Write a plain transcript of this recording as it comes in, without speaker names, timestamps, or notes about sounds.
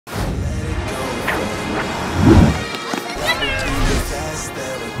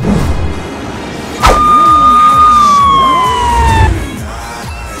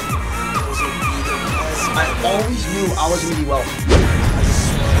always knew I was going to be wealthy.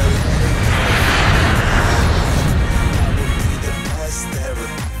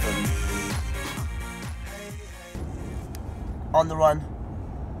 On the run,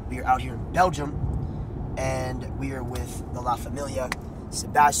 we are out here in Belgium, and we are with the La Familia,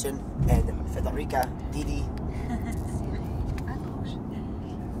 Sebastian and Federica, Didi.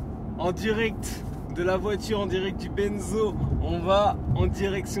 En direct de la voiture, en direct du Benzo, on va en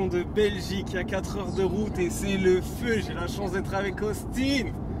direction de Belgique, à 4 heures de route et c'est le feu. J'ai la chance d'être avec Austin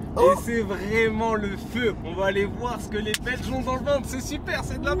et c'est vraiment le feu. On va aller voir ce que les Belges ont dans le ventre, c'est super,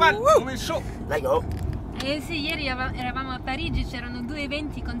 c'est de la balle, on est chaud. Let's go. Sì, ieri eravamo a Parigi, c'erano 2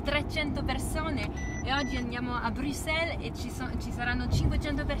 eventi con 300 persone e oggi andiamo a Bruxelles e ci saranno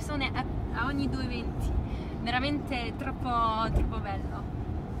 500 persone a ogni 2 eventi. Veramente troppo bello.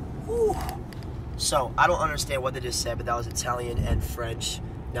 So, I don't understand what they just said, but that was Italian and French,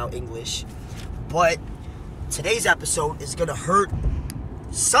 now English. But today's episode is gonna hurt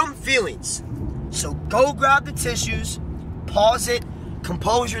some feelings. So go grab the tissues, pause it,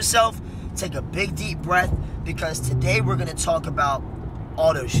 compose yourself, take a big deep breath, because today we're gonna talk about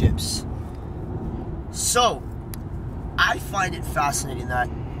Autoships. So, I find it fascinating that,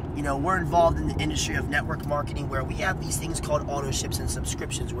 you know, we're involved in the industry of network marketing where we have these things called Autoships and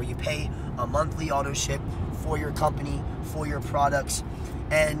subscriptions where you pay a monthly Autoship for your company, for your products.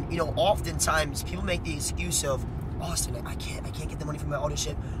 And, you know, oftentimes people make the excuse of, Austin, I can't get the money from my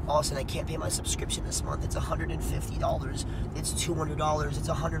Autoship. Austin, I can't pay my subscription this month. It's $150. It's $200. It's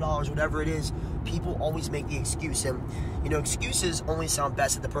 $100. Whatever it is, people always make the excuse. And, you know, excuses only sound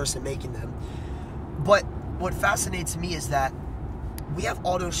best to the person making them. But what fascinates me is that we have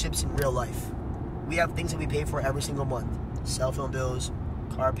Autoships in real life. We have things that we pay for every single month. Cell phone bills,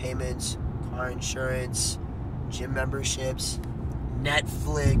 car payments, car insurance, gym memberships,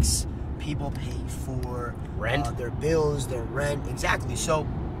 Netflix. People pay for rent, their bills, their rent. Exactly. So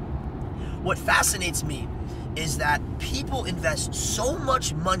what fascinates me is that people invest so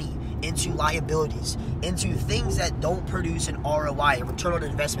much money into liabilities, into things that don't produce an ROI, a return on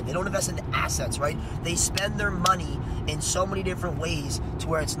investment. They don't invest in assets, right? They spend their money in so many different ways to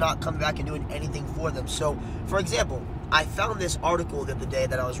where it's not coming back and doing anything for them. So, for example, I found this article the other day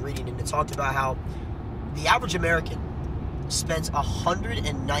that I was reading, and it talked about how the average American spends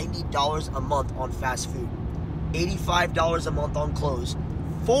 $190 a month on fast food, $85 a month on clothes,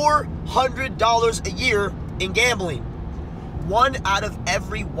 $400 a year in gambling. 1 out of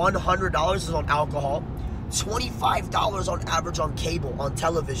every $100 is on alcohol, $25 on average on cable, on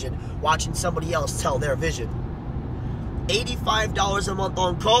television, watching somebody else tell their vision. $85 a month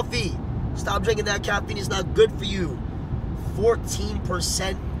on coffee. Stop drinking that caffeine, it's not good for you.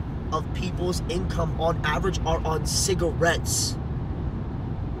 14% of people's income on average are on cigarettes.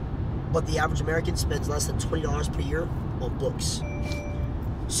 But the average American spends less than $20 per year on books.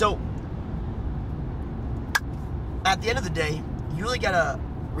 So, at the end of the day, you really gotta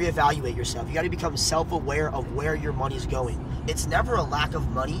reevaluate yourself. You gotta become self-aware of where your money is going. It's never a lack of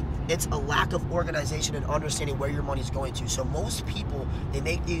money, it's a lack of organization and understanding where your money is going to. So most people, they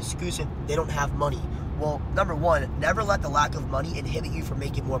make the excuse of they don't have money. Well, number one, never let the lack of money inhibit you from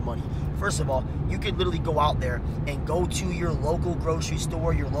making more money. First of all, you could literally go out there and go to your local grocery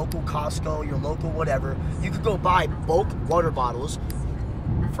store, your local Costco, your local whatever. You could go buy bulk water bottles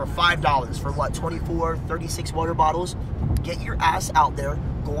for $5 for what, 24, 36 water bottles. Get your ass out there,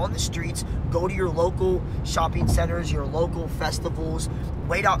 go on the streets, go to your local shopping centers, your local festivals,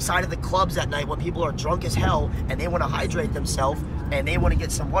 wait outside of the clubs at night when people are drunk as hell and they want to hydrate themselves and they want to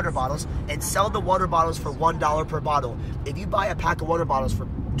get some water bottles, and sell the water bottles for $1 per bottle. If you buy a pack of water bottles for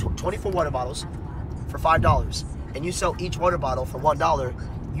 24 water bottles for $5 and you sell each water bottle for $1,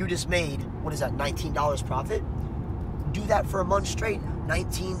 you just made, what is that, $19 profit? Do that for a month straight.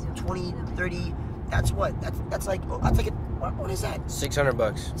 19, 20, 30, that's what? That's like what is that? $600.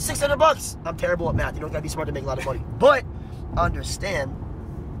 $600. I'm terrible at math. You don't gotta be smart to make a lot of money. But understand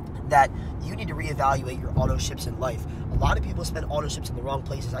that you need to reevaluate your Autoships in life. A lot of people spend Autoships in the wrong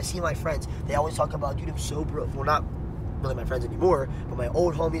places. I see my friends, they always talk about, dude, I'm so broke. Well, not really my friends anymore, but my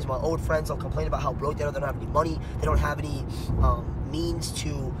old homies, my old friends, they'll complain about how broke they are. They don't have any money. They don't have any means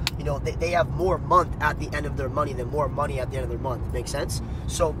to, you know, they have more month at the end of their money than more money at the end of their month. Make sense?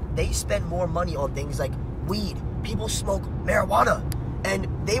 So they spend more money on things like weed. People smoke marijuana, and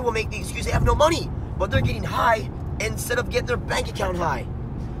they will make the excuse they have no money, but they're getting high instead of getting their bank account high.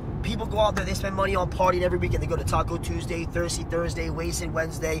 People go out there, they spend money on partying every weekend. They go to Taco Tuesday, Thirsty Thursday, Wasted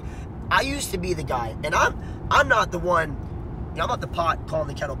Wednesday. I used to be the guy, and I'm not the one, you know, I'm not the pot calling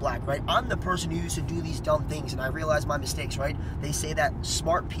the kettle black, right? I'm the person who used to do these dumb things, and I realized my mistakes, right? They say that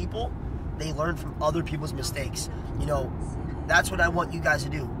smart people, they learn from other people's mistakes. You know, that's what I want you guys to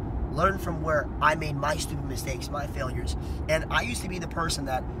do. Learn from where I made my stupid mistakes, my failures. And I used to be the person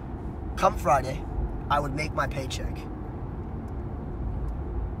that, come Friday, I would make my paycheck.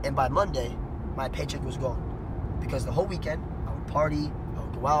 And by Monday, my paycheck was gone. Because the whole weekend, I would party, I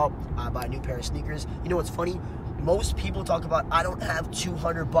would go out, I'd buy a new pair of sneakers. You know what's funny? Most people talk about, I don't have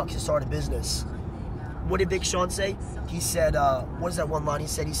 $200 to start a business. What did Big Sean say? He said, what is that one line he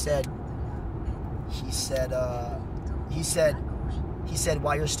said? He said,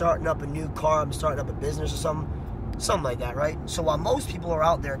 while you're starting up a new car, I'm starting up a business or something like that, right? So while most people are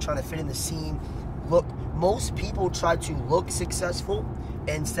out there trying to fit in the scene, most people try to look successful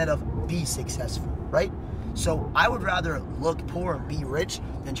instead of be successful, right? So I would rather look poor and be rich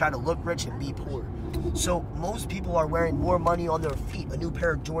than try to look rich and be poor. So most people are wearing more money on their feet, a new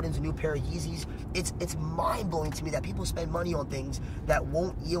pair of Jordans, a new pair of Yeezys. It's mind-blowing to me that people spend money on things that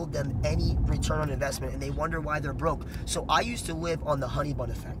won't yield them any return on investment, and they wonder why they're broke. So I used to live on the honey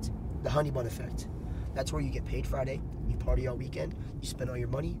bun effect. The honey bun effect. That's where you get paid Friday, you party all weekend, you spend all your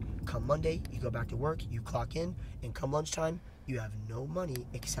money, come Monday, you go back to work, you clock in, and come lunchtime, you have no money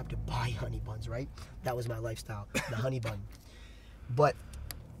except to buy honey buns, right? That was my lifestyle, the honey bun. But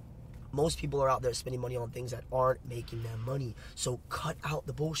most people are out there spending money on things that aren't making them money. So cut out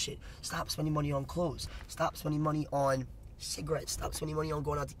the bullshit. Stop spending money on clothes. Stop spending money on cigarettes. Stop spending money on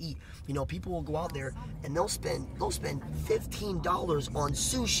going out to eat. You know, people will go out there and they'll spend $15 on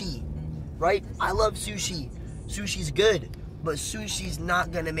sushi, right? I love sushi. Sushi's good, but sushi's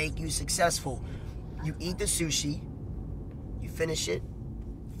not gonna make you successful. You eat the sushi, you finish it,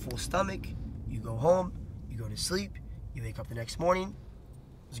 full stomach, you go home, you go to sleep, you wake up the next morning,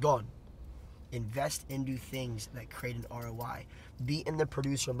 it's gone. Invest into things that create an ROI. Be in the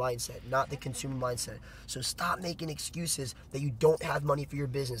producer mindset, not the consumer mindset. So stop making excuses that you don't have money for your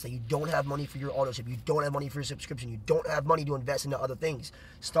business, that you don't have money for your Autoship, you don't have money for your subscription, you don't have money to invest into other things.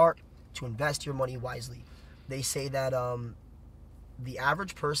 Start to invest your money wisely. They say that the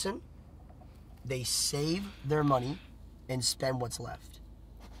average person, they save their money and spend what's left.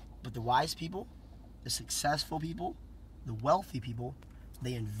 But the wise people, the successful people, the wealthy people,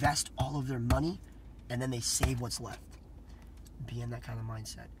 they invest all of their money and then they save what's left. Be in that kind of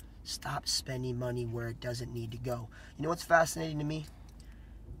mindset. Stop spending money where it doesn't need to go. You know what's fascinating to me?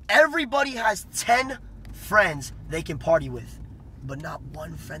 Everybody has 10 friends they can party with, but not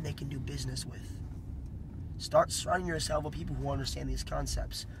one friend they can do business with. Start surrounding yourself with people who understand these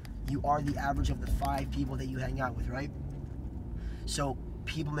concepts. You are the average of the 5 people that you hang out with, right? So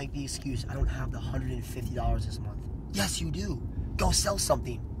people make the excuse, I don't have the $150 this month. Yes, you do. Go sell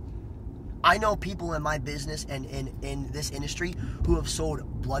something. I know people in my business and in this industry who have sold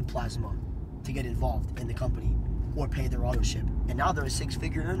blood plasma to get involved in the company or pay their Autoship. And now they're a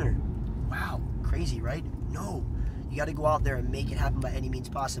 6-figure earner. Wow, crazy, right? No. You got to go out there and make it happen by any means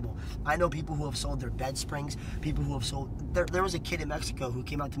possible. I know people who have sold their bed springs, people who have sold... There was a kid in Mexico who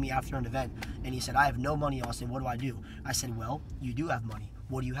came out to me after an event, and he said, I have no money, Austin. What do I do? I said, well, you do have money.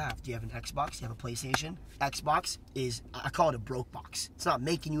 What do you have? Do you have an Xbox? Do you have a PlayStation? Xbox is, I call it a broke box. It's not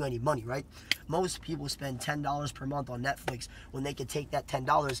making you any money, right? Most people spend $10 per month on Netflix when they could take that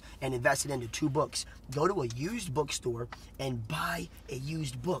 $10 and invest it into 2 books. Go to a used bookstore and buy a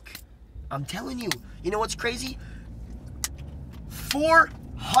used book. I'm telling you. You know what's crazy?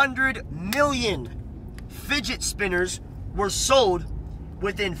 400 million fidget spinners were sold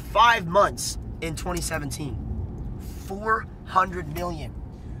within 5 months in 2017. 400 million.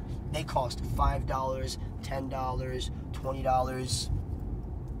 They cost $5, $10, $20.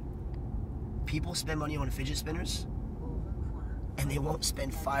 People spend money on fidget spinners, and they won't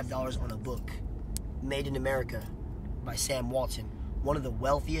spend $5 on a book. Made in America by Sam Walton, one of the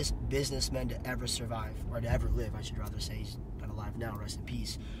wealthiest businessmen to ever survive, or to ever live, I should rather say. He's not alive now, rest in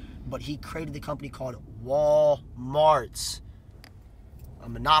peace. But he created the company called Walmart, a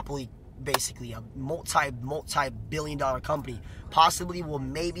monopoly, basically a multi-billion-dollar company. Possibly will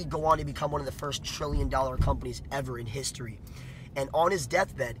maybe go on to become one of the first trillion-dollar companies ever in history. And on his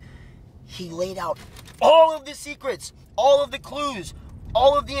deathbed, he laid out all of the secrets, all of the clues,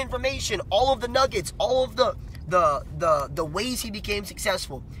 all of the information, all of the nuggets, all of the ways he became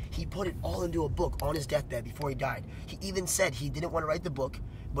successful. He put it all into a book on his deathbed before he died. He even said he didn't want to write the book,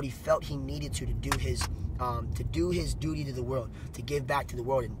 but he felt he needed to do his duty to the world, to give back to the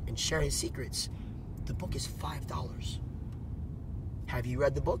world and share his secrets. The book is $5. Have you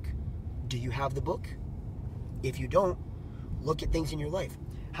read the book? Do you have the book? If you don't, look at things in your life.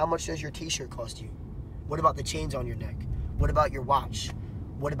 How much does your t-shirt cost you? What about the chains on your neck? What about your watch?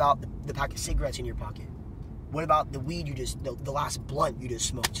 What about the pack of cigarettes in your pocket? What about the weed the last blunt you just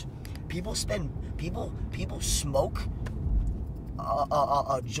smoked? People smoke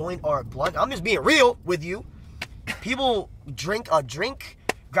a joint or a blunt. I'm just being real with you. People drink a drink,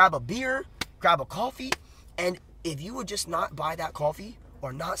 grab a beer, grab a coffee, and if you would just not buy that coffee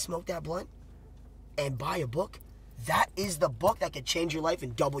or not smoke that blunt and buy a book, that is the book that could change your life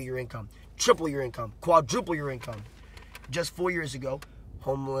and double your income, triple your income, quadruple your income. Just 4 years ago,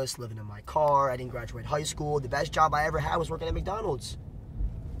 homeless, living in my car. I didn't graduate high school. The best job I ever had was working at McDonald's.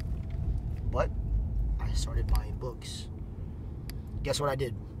 But I started buying books. Guess what I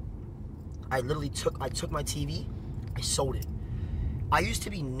did? I took my TV, I sold it. I used to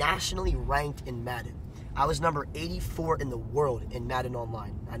be nationally ranked in Madden. I was number 84 in the world in Madden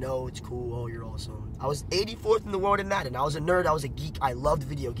Online. I know it's cool. Oh, you're awesome. I was 84th in the world in Madden. I was a nerd. I was a geek. I loved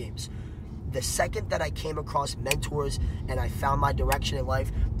video games. The second that I came across mentors and I found my direction in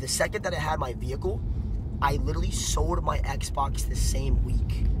life, the second that I had my vehicle, I literally sold my Xbox the same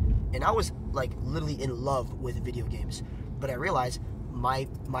week. And I was like literally in love with video games. But I realized my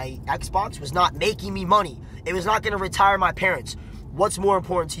Xbox was not making me money. It was not going to retire my parents. What's more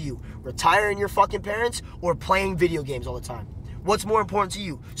important to you? Retiring your fucking parents or playing video games all the time? What's more important to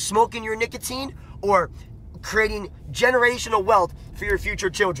you? Smoking your nicotine or creating generational wealth for your future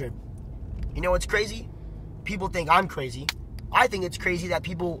children? You know what's crazy? People think I'm crazy. I think it's crazy that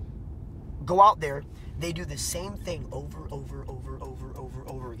people go out there, they do the same thing over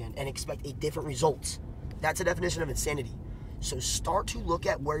again and expect a different results. That's a definition of insanity. So start to look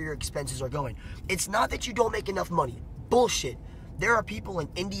at where your expenses are going. It's not that you don't make enough money. Bullshit. There are people in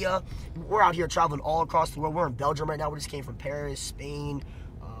India. We're out here traveling all across the world. We're in Belgium right now. We just came from Paris, Spain.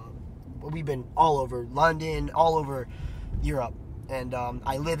 We've been all over London, all over Europe. And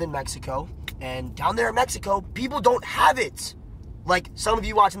I live in Mexico. And down there in Mexico, people don't have it. Like some of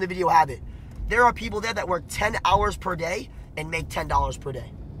you watching the video have it. There are people there that work 10 hours per day and make $10 per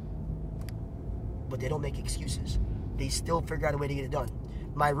day. But they don't make excuses. They still figure out a way to get it done.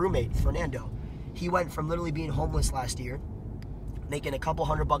 My roommate, Fernando, he went from literally being homeless last year, making a couple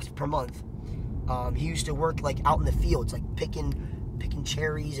 $100 per month. He used to work like out in the fields, like picking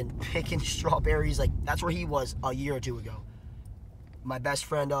cherries and picking strawberries. Like that's where he was a year or two ago. My best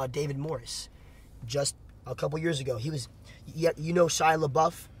friend, David Morris, just a couple years ago, he was, you know Shia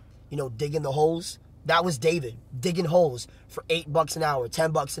LaBeouf, you know, digging the holes? That was David, digging holes for $8 an hour,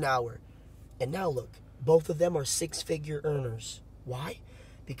 $10 an hour. And now look, both of them are six-figure earners. Why?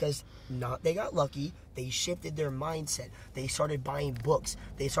 Because they got lucky, they shifted their mindset. They started buying books.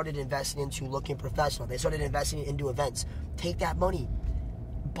 They started investing into looking professional. They started investing into events. Take that money,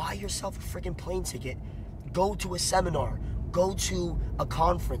 buy yourself a freaking plane ticket, go to a seminar, go to a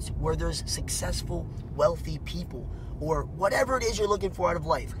conference where there's successful, wealthy people, or whatever it is you're looking for out of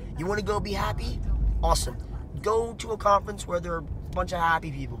life. You want to go be happy? Awesome. Go to a conference where there are a bunch of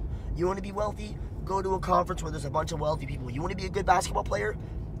happy people. You want to be wealthy? Go to a conference where there's a bunch of wealthy people. You want to be a good basketball player?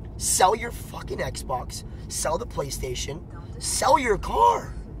 Sell your fucking Xbox. Sell the PlayStation. Sell your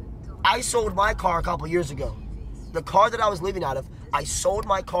car. I sold my car a couple years ago. The car that I was living out of, I sold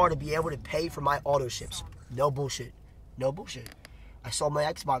my car to be able to pay for my Autoships. No bullshit. No bullshit. I sold my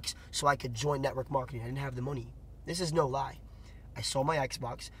Xbox so I could join network marketing. I didn't have the money. This is no lie. I sold my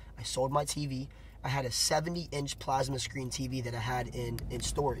Xbox. I sold my TV. I had a 70-inch plasma screen TV that I had in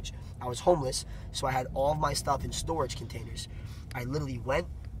storage. I was homeless, so I had all of my stuff in storage containers. I literally went,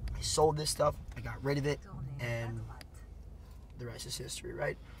 I sold this stuff, I got rid of it, and the rest is history,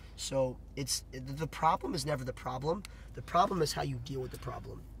 right? So the problem is never the problem. The problem is how you deal with the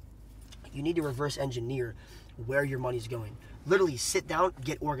problem. You need to reverse engineer where your money's going. Literally sit down,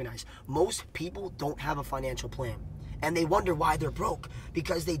 get organized. Most people don't have a financial plan. And they wonder why they're broke,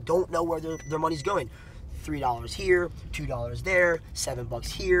 because they don't know where their money's going. $3 here, $2 there, $7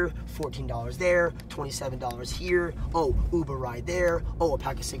 here, $14 there, $27 here, oh, Uber ride there, oh, a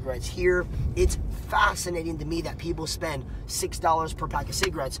pack of cigarettes here. It's fascinating to me that people spend $6 per pack of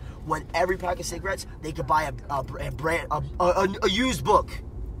cigarettes when every pack of cigarettes, they could buy a used book.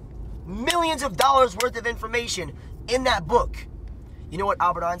 Millions of dollars worth of information in that book. You know what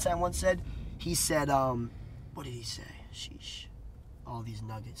Albert Einstein once said? He said, what did he say? Sheesh. All these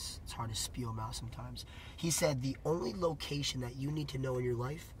nuggets. It's hard to spew them out sometimes. He said the only location that you need to know in your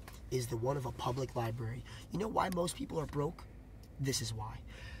life is the one of a public library. You know why most people are broke? This is why.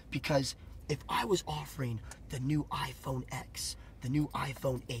 Because if I was offering the new iPhone X, the new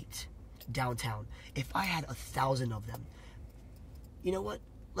iPhone 8 downtown, if I had 1,000 of them, you know what?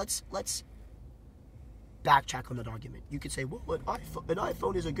 Let's backtrack on that argument. You could say, well, an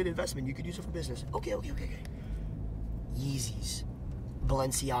iPhone is a good investment. You could use it for business. Okay. Yeezys,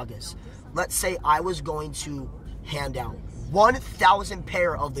 Balenciagas. Let's say I was going to hand out 1,000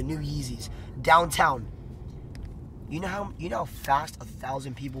 pair of the new Yeezys downtown. You know how fast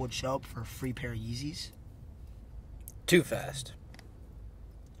 1,000 people would show up for a free pair of Yeezys? Too fast.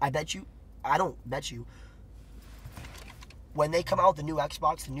 I don't bet you. When they come out with the new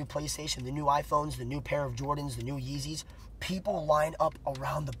Xbox, the new PlayStation, the new iPhones, the new pair of Jordans, the new Yeezys, people line up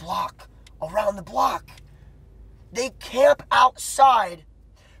around the block. Around the block. They camp outside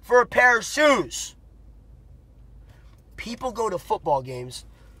for a pair of shoes. People go to football games.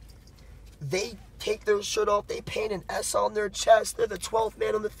 They take their shirt off. They paint an S on their chest. They're the 12th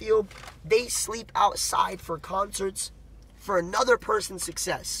man on the field. They sleep outside for concerts for another person's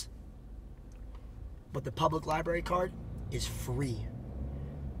success. But the public library card is free.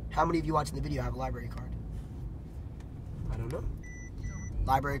 How many of you watching the video have a library card? I don't know.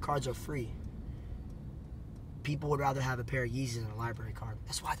 Library cards are free. People would rather have a pair of Yeezys than a library card.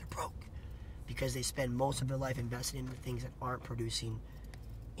 That's why they're broke. Because they spend most of their life invested in the things that aren't producing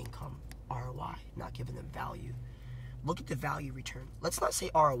income, ROI, not giving them value. Look at the value return. Let's not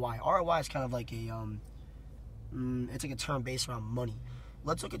say ROI. ROI is kind of like a, it's like a term based around money.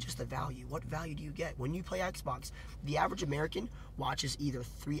 Let's look at just the value. What value do you get? When you play Xbox, the average American watches either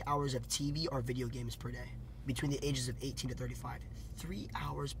 3 hours of TV or video games per day. Between the ages of 18 to 35. 3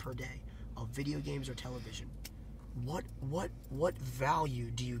 hours per day of video games or television. What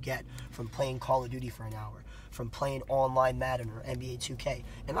value do you get from playing Call of Duty for an hour? From playing online Madden or NBA 2K?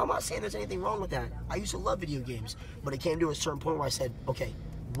 And I'm not saying there's anything wrong with that. I used to love video games, but it came to a certain point where I said, okay,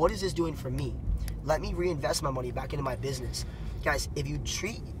 what is this doing for me? Let me reinvest my money back into my business. Guys, if you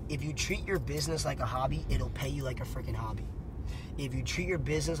treat your business like a hobby, it'll pay you like a freaking hobby. If you treat your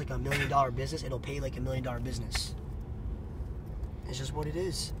business like $1 million business, it'll pay you like $1 million business. It's just what it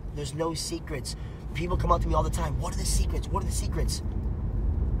is. There's no secrets. People come up to me all the time. What are the secrets? What are the secrets?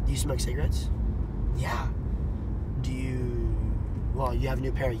 Do you smoke cigarettes? Yeah. Well, you have a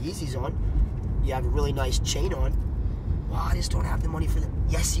new pair of Yeezys on. You have a really nice chain on. Well, I just don't have the money for them.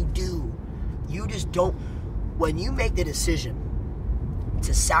 Yes, you do. You just don't. When you make the decision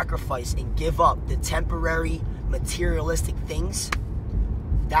to sacrifice and give up the temporary, materialistic things,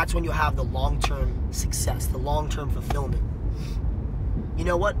 that's when you'll have the long-term success, the long-term fulfillment. You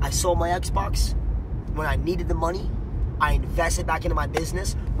know what? I sold my Xbox when I needed the money. I invested back into my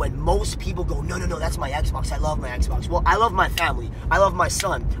business when most people go, no, that's my Xbox. I love my Xbox. Well, I love my family. I love my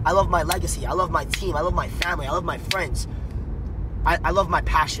son. I love my legacy. I love my team. I love my family. I love my friends. I love my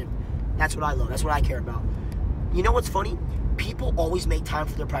passion. That's what I love. That's what I care about. You know what's funny? People always make time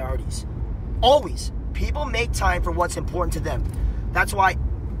for their priorities. Always. People make time for what's important to them. That's why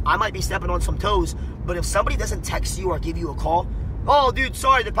I might be stepping on some toes, but if somebody doesn't text you or give you a call, oh, dude,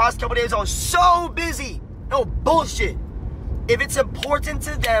 sorry, the past couple days I was so busy. No, bullshit. If it's important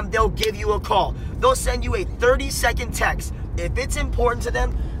to them, they'll give you a call. They'll send you a 30-second text. If it's important to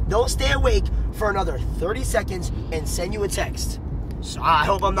them, they'll stay awake for another 30 seconds and send you a text. So I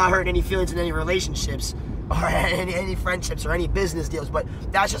hope I'm not hurting any feelings in any relationships or any friendships or any business deals, but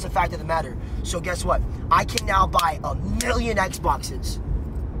that's just a fact of the matter. So guess what? I can now buy 1 million Xboxes.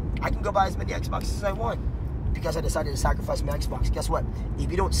 I can go buy as many Xboxes as I want because I decided to sacrifice my Xbox. Guess what?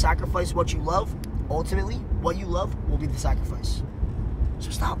 If you don't sacrifice what you love, ultimately, what you love will be the sacrifice. So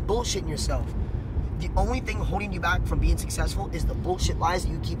stop bullshitting yourself. The only thing holding you back from being successful is the bullshit lies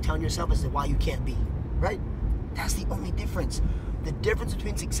that you keep telling yourself as to why you can't be, right? That's the only difference. The difference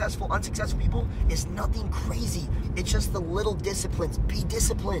between successful, unsuccessful people is nothing crazy. It's just the little disciplines. Be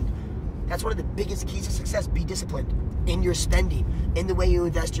disciplined. That's one of the biggest keys to success. Be disciplined in your spending, in the way you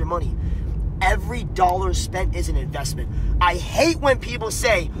invest your money. Every dollar spent is an investment. I hate when people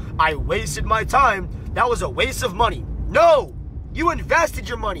say, I wasted my time. That was a waste of money. No, you invested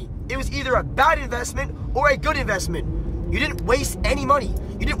your money. It was either a bad investment or a good investment. You didn't waste any money.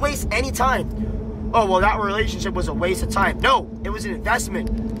 You didn't waste any time. Oh, well, that relationship was a waste of time. No, it was an investment.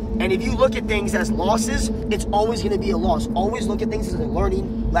 And if you look at things as losses, it's always going to be a loss. Always look at things as a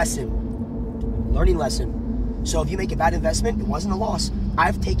learning lesson. Learning lesson. So if you make a bad investment, it wasn't a loss.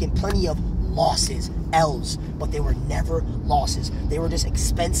 I've taken plenty of losses, L's, but they were never losses. They were just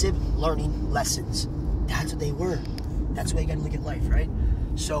expensive learning lessons. That's what they were. That's the way you got to look at life, right?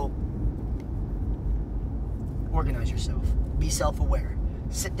 So, organize yourself. Be self-aware.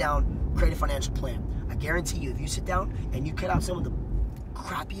 Sit down. Create a financial plan. I guarantee you, if you sit down and you cut out some of the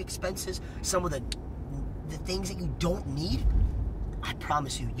crappy expenses, some of the things that you don't need, I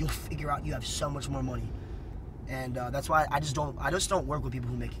promise you, you'll figure out you have so much more money. And that's why I just don't work with people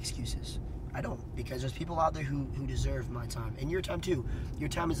who make excuses. I don't, because there's people out there who deserve my time and your time too. Your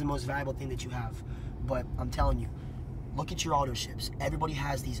time is the most valuable thing that you have. But I'm telling you, look at your Autoships. Everybody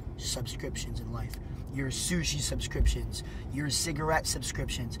has these subscriptions in life. your sushi subscriptions, your cigarette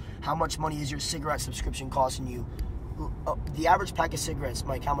subscriptions. How much money is your cigarette subscription costing you? The average pack of cigarettes,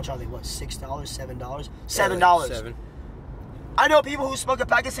 Mike, how much are they? What, $6, $7? $7. $7. I know people who smoke a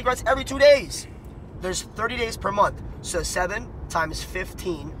pack of cigarettes every 2 days. There's 30 days per month. So 7 times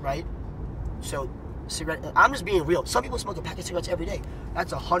 15, right? So cigarette, I'm just being real. Some people smoke a pack of cigarettes every day.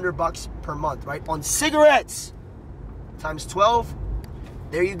 That's $100 per month, right? On cigarettes. Times 12.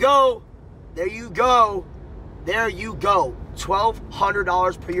 There you go. There you go. There you go.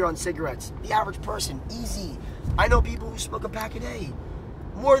 $1,200 per year on cigarettes. The average person, easy. I know people who smoke a pack a day.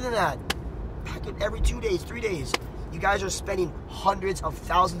 More than that. Pack it every 2 days, 3 days. You guys are spending hundreds of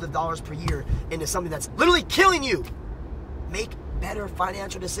thousands of dollars per year into something that's literally killing you. Make better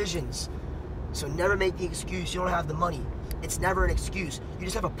financial decisions. So never make the excuse you don't have the money. It's never an excuse. You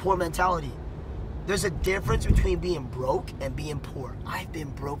just have a poor mentality. There's a difference between being broke and being poor. I've been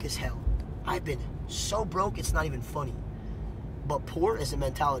broke as hell. I've been so broke it's not even funny. But poor is a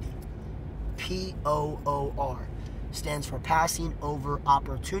mentality. POOR stands for passing over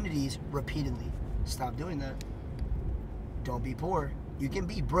opportunities repeatedly. Stop doing that. Don't be poor. You can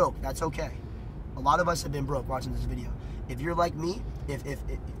be broke. That's okay. A lot of us have been broke watching this video. If you're like me, if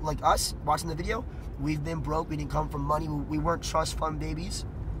like us watching the video, we've been broke. We didn't come from money. We weren't trust fund babies.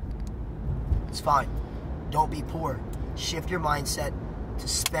 It's fine. Don't be poor. Shift your mindset to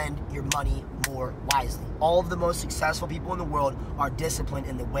spend your money more wisely. All of the most successful people in the world are disciplined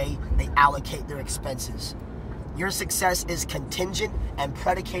in the way they allocate their expenses. Your success is contingent and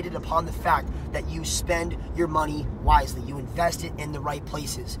predicated upon the fact that you spend your money wisely. You invest it in the right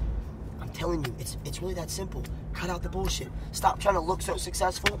places. I'm telling you, it's really that simple. Cut out the bullshit. Stop trying to look so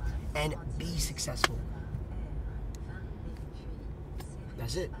successful and be successful.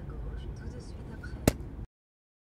 That's it.